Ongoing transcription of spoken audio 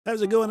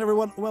How's it going,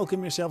 everyone?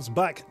 Welcome yourselves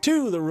back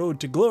to the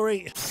Road to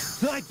Glory.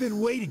 I've been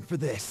waiting for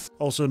this.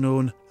 Also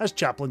known as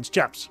Chaplin's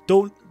Chaps.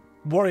 Don't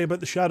worry about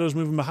the shadows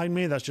moving behind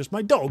me, that's just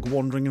my dog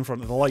wandering in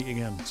front of the light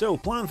again. So,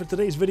 plan for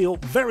today's video,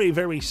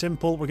 very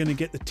simple. We're going to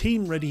get the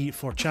team ready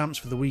for champs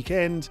for the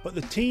weekend, but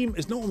the team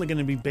is not only going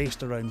to be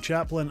based around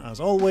Chaplin,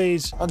 as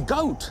always. A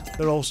goat!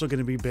 They're also going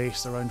to be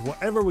based around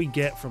whatever we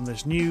get from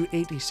this new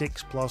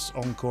 86 Plus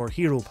Encore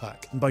Hero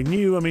Pack. And by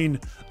new, I mean,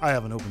 I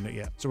haven't opened it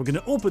yet. So we're going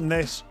to open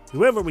this.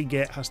 Whoever we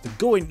get has to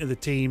go into the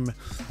team.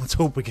 Let's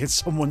hope we get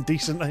someone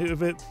decent out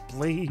of it,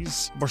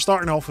 please. We're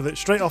starting off with it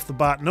straight off the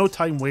bat, no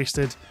time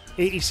wasted.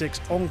 86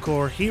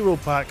 Encore Hero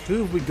Pack. Who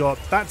have we got?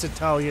 That's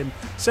Italian.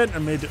 Centre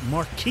mid,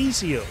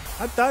 Marchisio.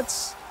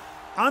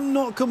 I'm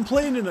not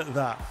complaining at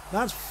that.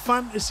 That's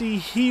Fantasy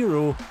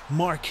Hero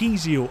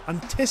Marchisio.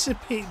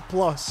 Anticipate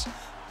Plus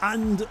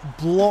and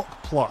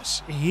Block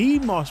Plus. He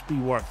must be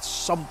worth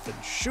something,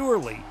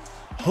 surely.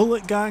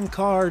 Hullet Gang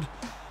card.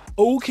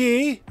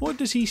 Okay, what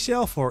does he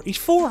sell for? He's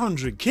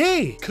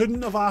 400k!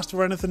 Couldn't have asked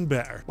for anything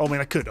better. Well, I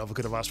mean, I could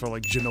have asked for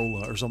like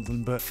Ginola or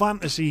something, but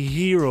Fantasy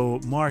Hero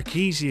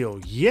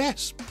Marchisio,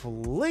 yes,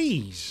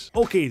 please.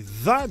 Okay,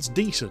 that's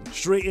decent.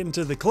 Straight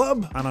into the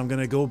club, and I'm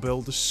gonna go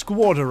build a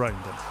squad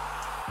around him.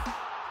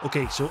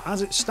 Okay, so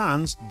as it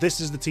stands, this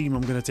is the team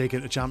I'm going to take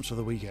into champs for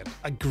the weekend.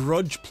 I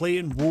grudge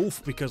playing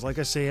Wolf because, like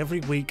I say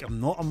every week,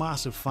 I'm not a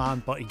massive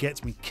fan, but he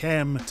gets me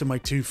chem to my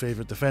two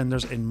favourite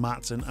defenders in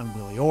Maatsen and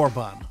Willy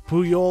Orban.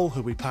 Puyol,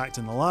 who we packed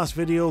in the last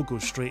video,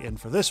 goes straight in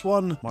for this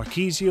one.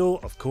 Marchisio,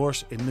 of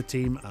course, in the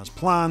team as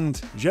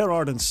planned.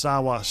 Gerard and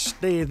Sawa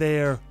stay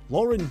there.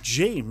 Lauren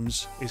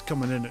James is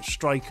coming in at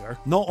striker.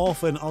 Not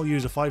often I'll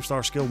use a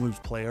 5-star skill moves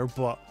player,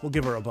 but we'll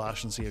give her a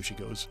bash and see how she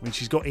goes. I mean,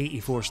 she's got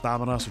 84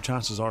 stamina, so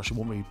chances are she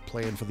won't be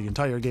playing for the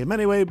entire game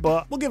anyway,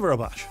 but we'll give her a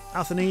bash.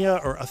 Athenia,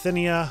 or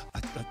Athenia,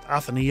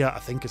 Athenia, I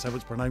think is how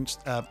it's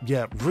pronounced.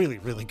 Yeah,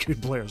 really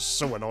good player,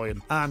 so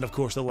annoying. And of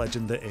course the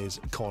legend that is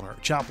Connor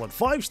Chaplin.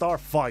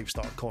 5-star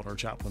Connor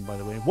Chaplin, by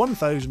the way.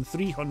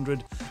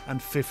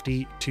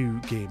 1,352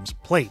 games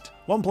played.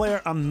 One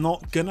player I'm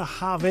not gonna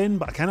have in,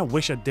 but I kind of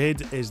wish I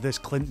did, is this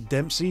Clint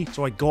Dempsey.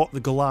 So I got the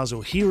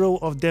Golazo Hero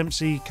of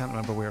Dempsey, can't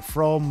remember where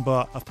from,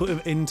 but I've put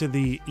him into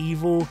the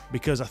Evo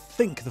because I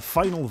think the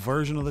final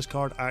version of this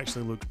card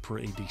actually looked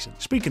pretty decent.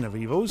 Speaking of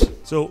Evos,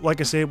 so like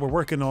I say, we're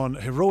working on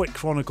Heroic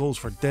Chronicles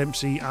for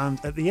Dempsey,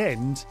 and at the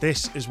end,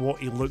 this is what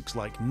he looks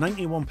like.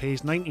 91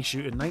 pace, 90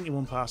 shooting,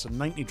 91 passing,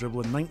 90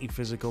 dribbling, 90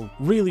 physical.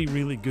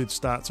 Really good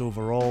stats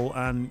overall,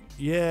 and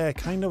yeah,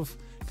 kind of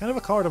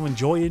a card I'm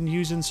enjoying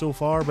using so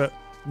far, but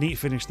need to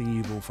finish the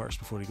Evo first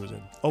before he goes in.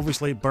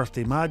 Obviously,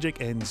 Birthday Magic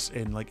ends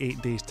in like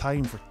 8 days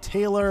time for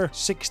Taylor,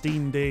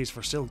 16 days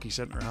for Silky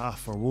Centre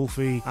Half for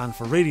Wolfie, and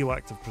for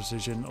Radioactive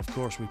Precision, of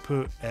course, we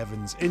put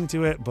Evans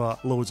into it,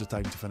 but loads of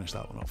time to finish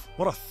that one off.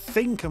 What I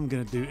think I'm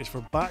going to do is for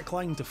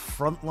backline to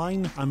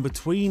frontline, I'm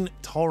between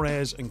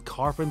Torres and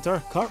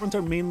Carpenter.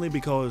 Carpenter mainly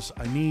because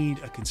I need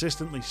a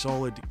consistently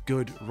solid,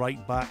 good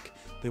right back.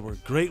 They were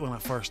great when I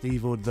first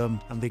evoed them,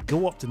 and they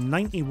go up to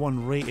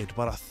 91 rated,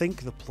 but I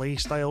think the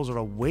playstyles are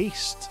a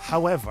waste.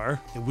 However,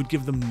 it would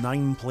give them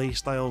 9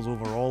 playstyles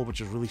overall, which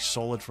is really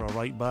solid for a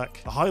right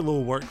back. The high-low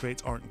work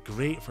rates aren't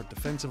great for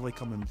defensively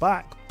coming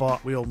back,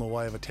 but we all know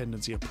I have a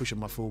tendency of pushing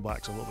my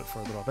fullbacks a little bit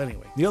further up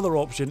anyway. The other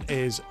option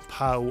is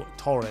Pau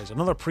Torres,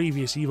 another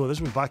previous evo.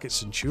 This was back at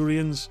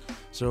Centurions,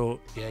 so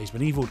yeah, he's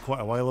been evoed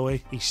quite a while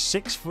away. He's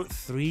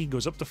 6'3",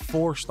 goes up to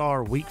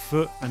 4-star weak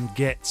foot, and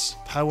gets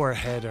power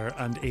header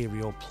and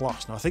aerial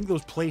plus. Now I think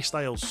those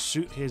playstyles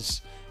suit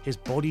his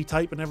body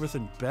type and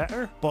everything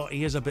better, but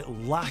he is a bit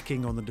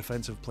lacking on the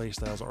defensive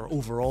playstyles or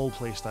overall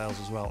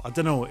playstyles as well. I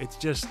don't know, it's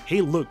just,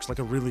 he looks like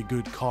a really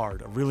good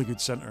card, a really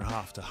good centre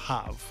half to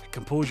have.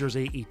 Composure's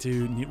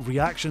 82,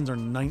 reactions are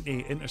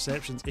 90,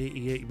 interceptions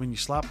 88, when you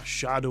slap a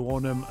shadow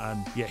on him,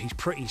 and yeah, he's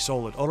pretty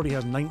solid. Already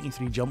has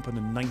 93 jumping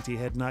and 90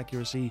 heading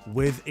accuracy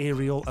with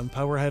aerial and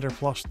power header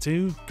plus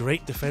 2.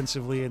 Great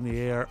defensively in the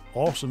air,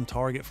 awesome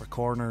target for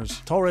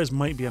corners. Torres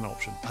might be an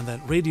option. And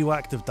then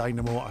Radioactive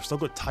Dynamo, I've still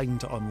got time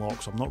to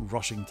unlock, so I'm not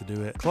rushing to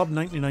do it. Club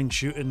 99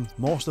 shooting,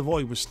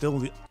 Mostovoy was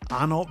still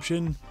an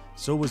option,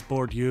 so was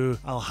Bourdieu.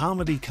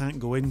 Alhamadi can't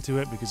go into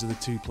it because of the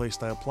 2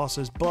 playstyle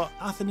pluses, but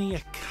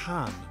Athenia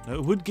can. Now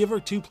it would give her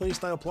 2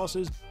 playstyle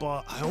pluses,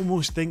 but I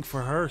almost think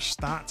for her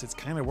stats it's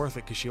kind of worth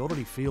it because she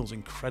already feels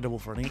incredible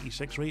for an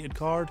 86 rated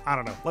card. I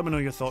don't know, let me know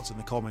your thoughts in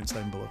the comments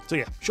down below. So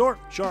yeah, short,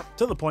 sharp,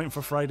 to the point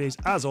for Fridays.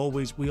 As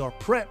always, we are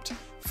prepped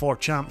for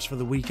champs for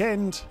the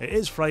weekend. It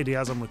is Friday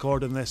as I'm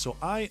recording this, so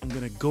I am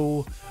going to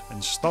go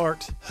and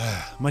start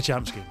my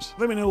champs games.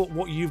 Let me know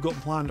what you've got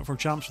planned for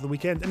champs for the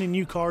weekend. Any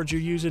new cards you're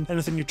using,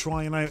 anything you're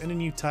trying out, any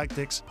new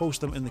tactics,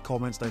 post them in the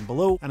comments down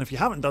below. And if you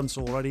haven't done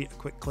so already, a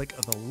quick click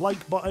of the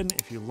like button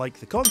if you like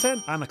the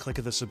content, and a click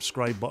of the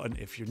subscribe button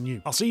if you're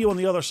new. I'll see you on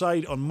the other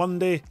side on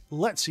Monday.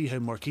 Let's see how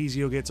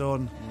Marchisio gets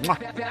on.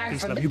 Mwah.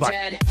 Peace, love you,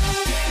 bye.